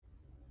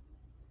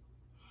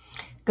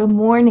Good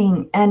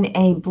morning and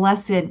a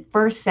blessed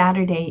first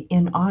Saturday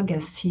in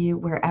August to you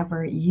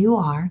wherever you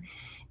are.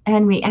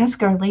 And we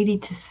ask Our Lady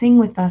to sing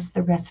with us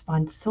the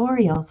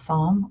responsorial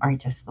psalm, or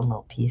just a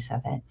little piece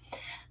of it.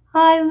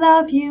 I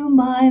love you,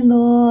 my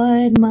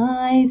Lord,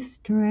 my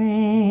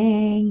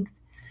strength.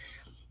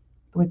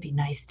 It would be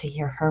nice to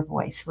hear her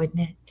voice, wouldn't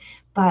it?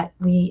 But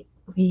we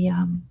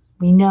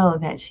know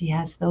that she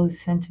has those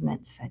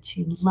sentiments, that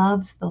she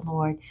loves the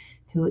Lord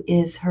who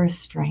is her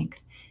strength.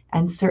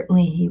 And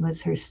certainly he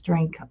was her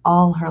strength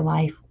all her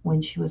life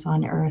when she was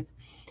on earth.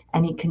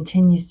 And he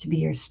continues to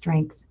be her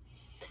strength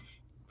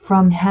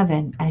from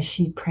heaven as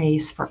she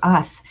prays for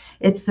us.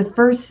 It's the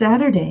first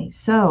Saturday.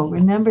 So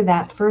remember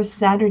that first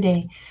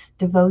Saturday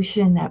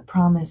devotion, that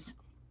promise.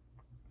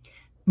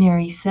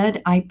 Mary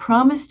said, I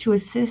promise to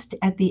assist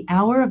at the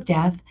hour of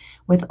death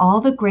with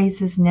all the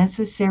graces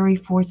necessary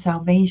for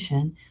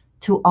salvation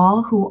to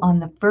all who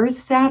on the first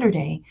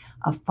Saturday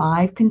of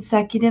 5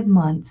 consecutive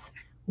months,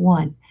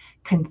 1,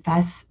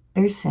 confess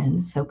their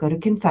sins, so go to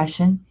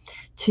confession,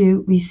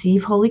 2,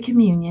 receive Holy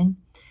Communion,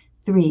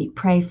 3,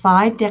 pray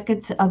 5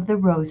 decades of the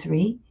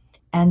Rosary,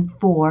 and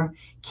 4,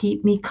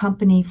 keep me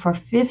company for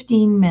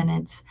 15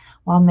 minutes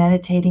while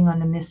meditating on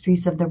the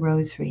mysteries of the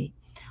Rosary.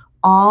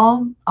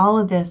 All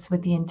of this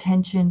with the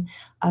intention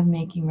of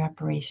making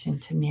reparation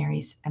to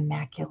Mary's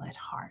Immaculate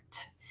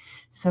Heart.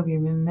 So we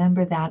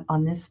remember that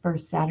on this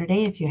first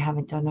Saturday. If you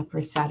haven't done the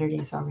first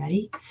Saturdays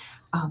already,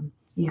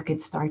 you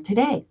could start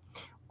today,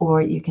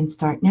 or you can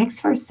start next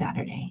first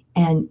Saturday.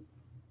 And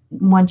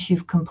once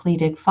you've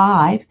completed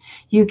 5,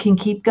 you can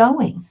keep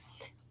going.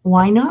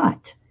 Why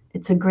not?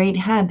 It's a great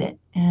habit.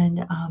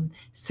 And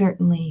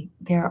certainly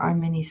there are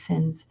many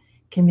sins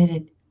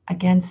committed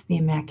against the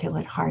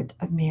Immaculate Heart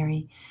of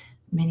Mary.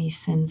 Many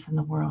sins in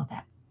the world,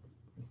 that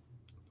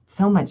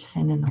so much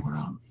sin in the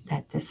world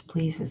that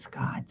displeases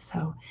God.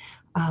 So,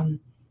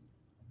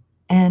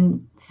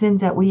 and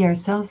sins that we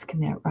ourselves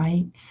commit,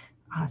 right?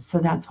 So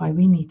that's why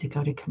we need to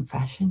go to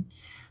confession,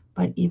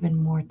 but even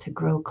more to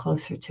grow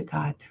closer to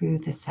God through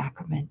the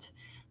sacrament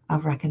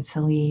of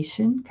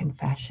reconciliation,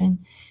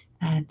 confession,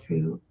 and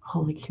through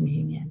Holy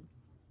Communion.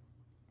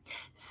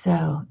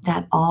 So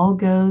that all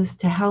goes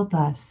to help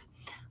us.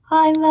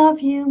 I love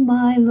you,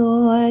 my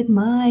Lord,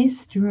 my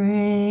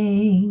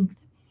strength.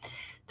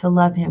 To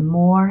love him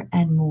more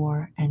and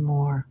more and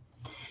more.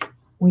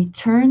 We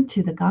turn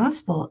to the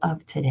gospel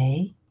of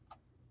today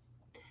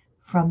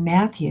from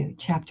Matthew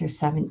chapter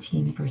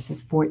 17,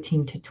 verses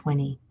 14 to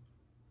 20.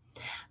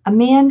 A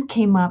man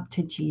came up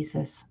to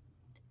Jesus,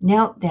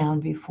 knelt down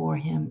before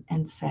him,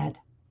 and said,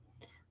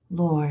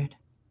 Lord,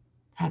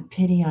 have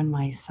pity on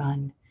my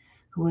son,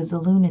 who is a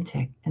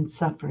lunatic and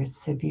suffers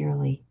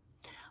severely.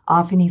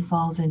 Often he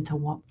falls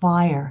into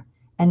fire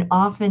and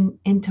often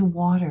into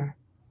water.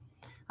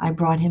 I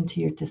brought him to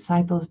your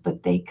disciples,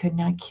 but they could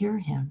not cure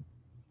him.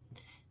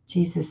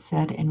 Jesus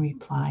said in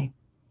reply,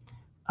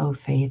 O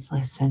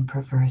faithless and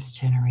perverse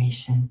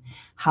generation,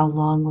 how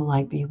long will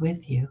I be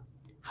with you?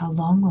 How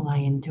long will I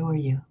endure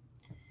you?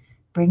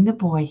 Bring the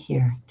boy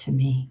here to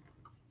me.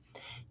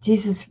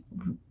 Jesus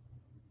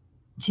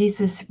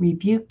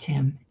rebuked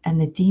him, and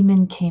the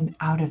demon came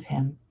out of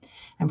him.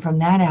 And from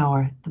that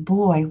hour, the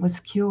boy was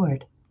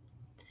cured.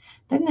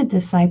 Then the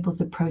disciples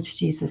approached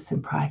Jesus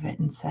in private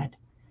and said,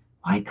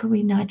 Why could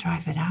we not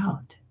drive it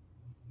out?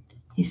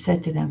 He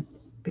said to them,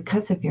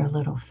 Because of your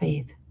little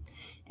faith.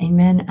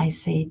 Amen, I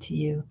say to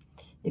you,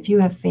 if you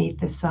have faith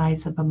the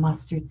size of a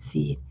mustard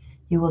seed,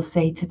 you will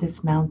say to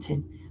this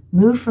mountain,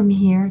 move from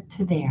here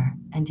to there,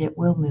 and it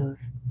will move.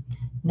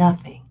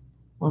 Nothing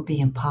will be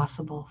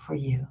impossible for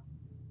you.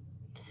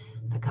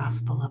 The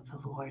Gospel of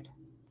the Lord.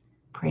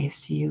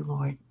 Praise to you,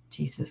 Lord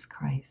Jesus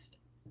Christ.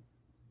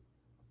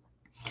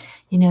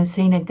 You know,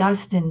 St.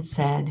 Augustine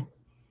said,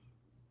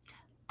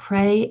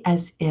 pray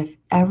as if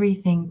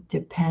everything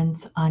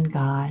depends on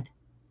God,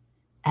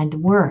 and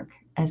work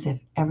as if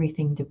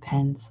everything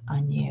depends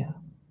on you.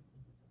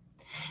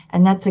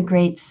 And that's a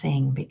great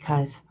thing,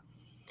 because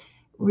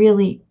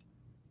really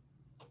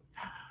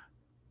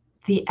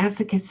the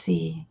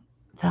efficacy,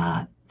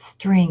 the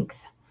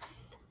strength,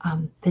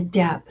 the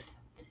depth,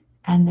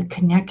 and the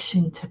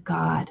connection to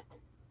God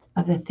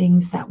of the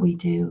things that we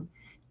do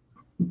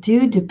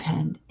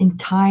depend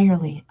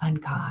entirely on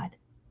God.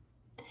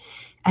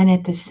 And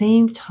at the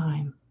same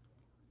time,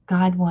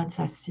 God wants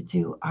us to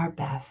do our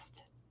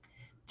best,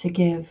 to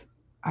give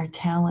our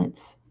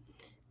talents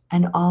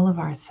and all of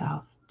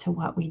ourselves to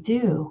what we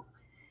do,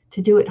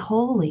 to do it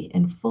wholly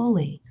and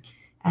fully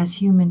as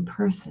human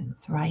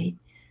persons, right?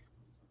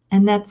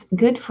 And that's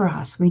good for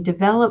us. We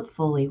develop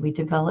fully. We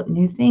develop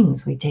new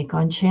things. We take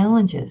on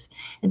challenges.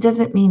 It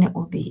doesn't mean it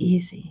will be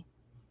easy.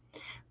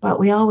 But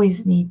we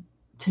always need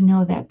to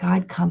know that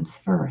God comes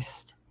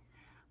first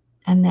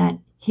and that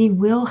he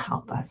will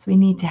help us. We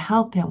need to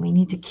help him. We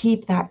need to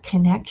keep that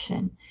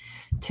connection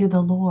to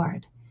the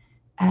Lord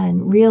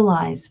and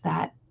realize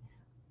that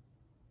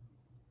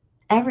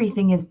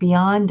everything is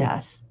beyond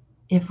us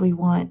if we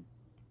want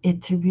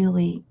it to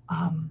really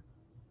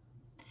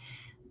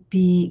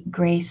be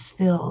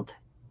grace-filled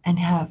and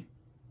have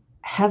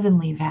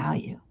heavenly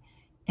value.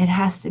 It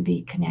has to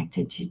be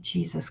connected to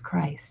Jesus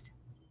Christ.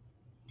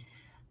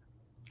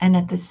 And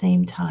at the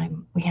same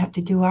time, we have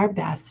to do our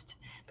best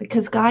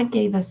because God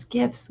gave us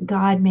gifts.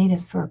 God made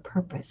us for a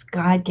purpose.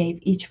 God gave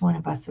each one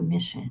of us a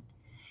mission.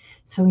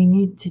 So we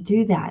need to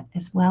do that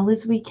as well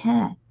as we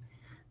can,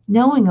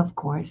 knowing, of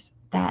course,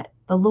 that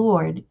the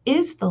Lord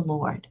is the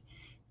Lord,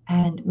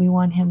 and we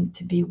want him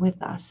to be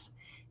with us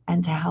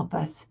and to help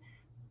us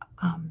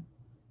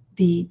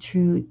be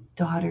true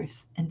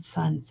daughters and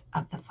sons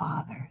of the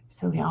Father.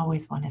 So we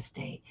always want to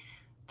stay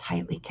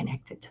tightly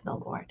connected to the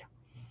Lord.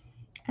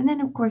 And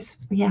then, of course,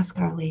 we ask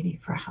Our Lady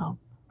for help,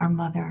 our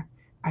mother,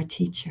 our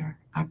teacher,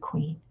 our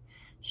queen.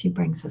 She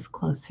brings us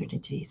closer to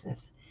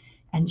Jesus,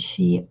 and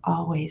she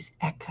always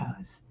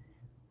echoes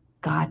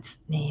God's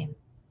name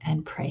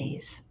and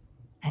praise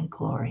and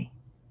glory.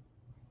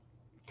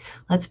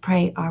 Let's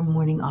pray our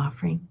morning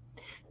offering.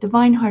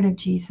 Divine Heart of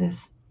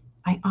Jesus,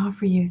 I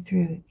offer you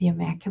through the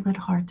Immaculate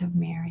Heart of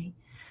Mary,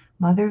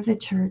 Mother of the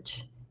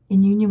Church,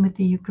 in union with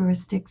the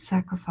Eucharistic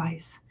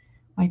sacrifice,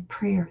 my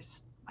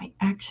prayers, my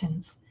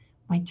actions,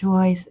 my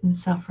joys and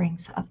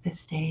sufferings of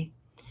this day,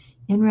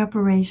 in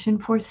reparation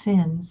for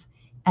sins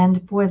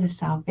and for the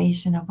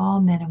salvation of all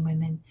men and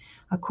women,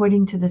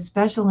 according to the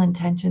special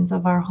intentions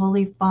of our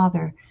Holy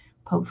Father,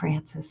 Pope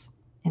Francis,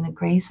 in the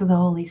grace of the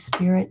Holy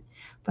Spirit,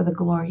 for the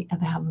glory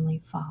of the Heavenly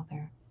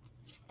Father.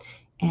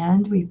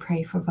 And we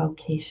pray for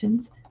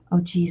vocations. O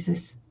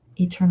Jesus,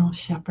 eternal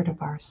shepherd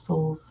of our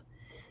souls,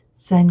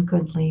 send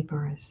good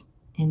laborers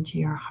into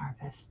your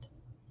harvest.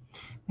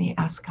 We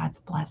ask God's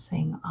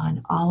blessing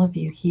on all of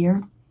you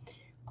here.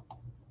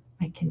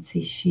 I can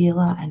see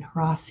Sheila and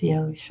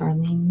Horacio,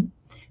 Charlene,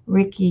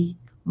 Ricky,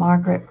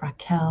 Margaret,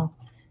 Raquel,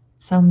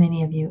 so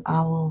many of you,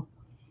 Owl,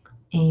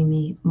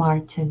 Amy,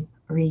 Martin,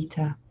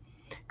 Rita.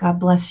 God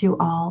bless you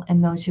all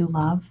and those you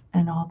love,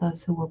 and all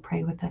those who will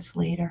pray with us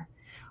later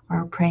or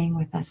are praying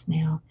with us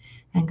now.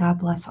 And God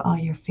bless all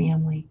your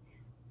family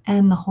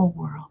and the whole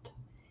world.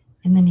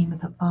 In the name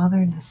of the Father,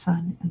 and the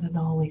Son, and of the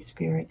Holy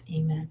Spirit,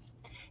 amen.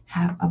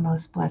 Have a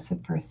most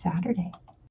blessed first Saturday.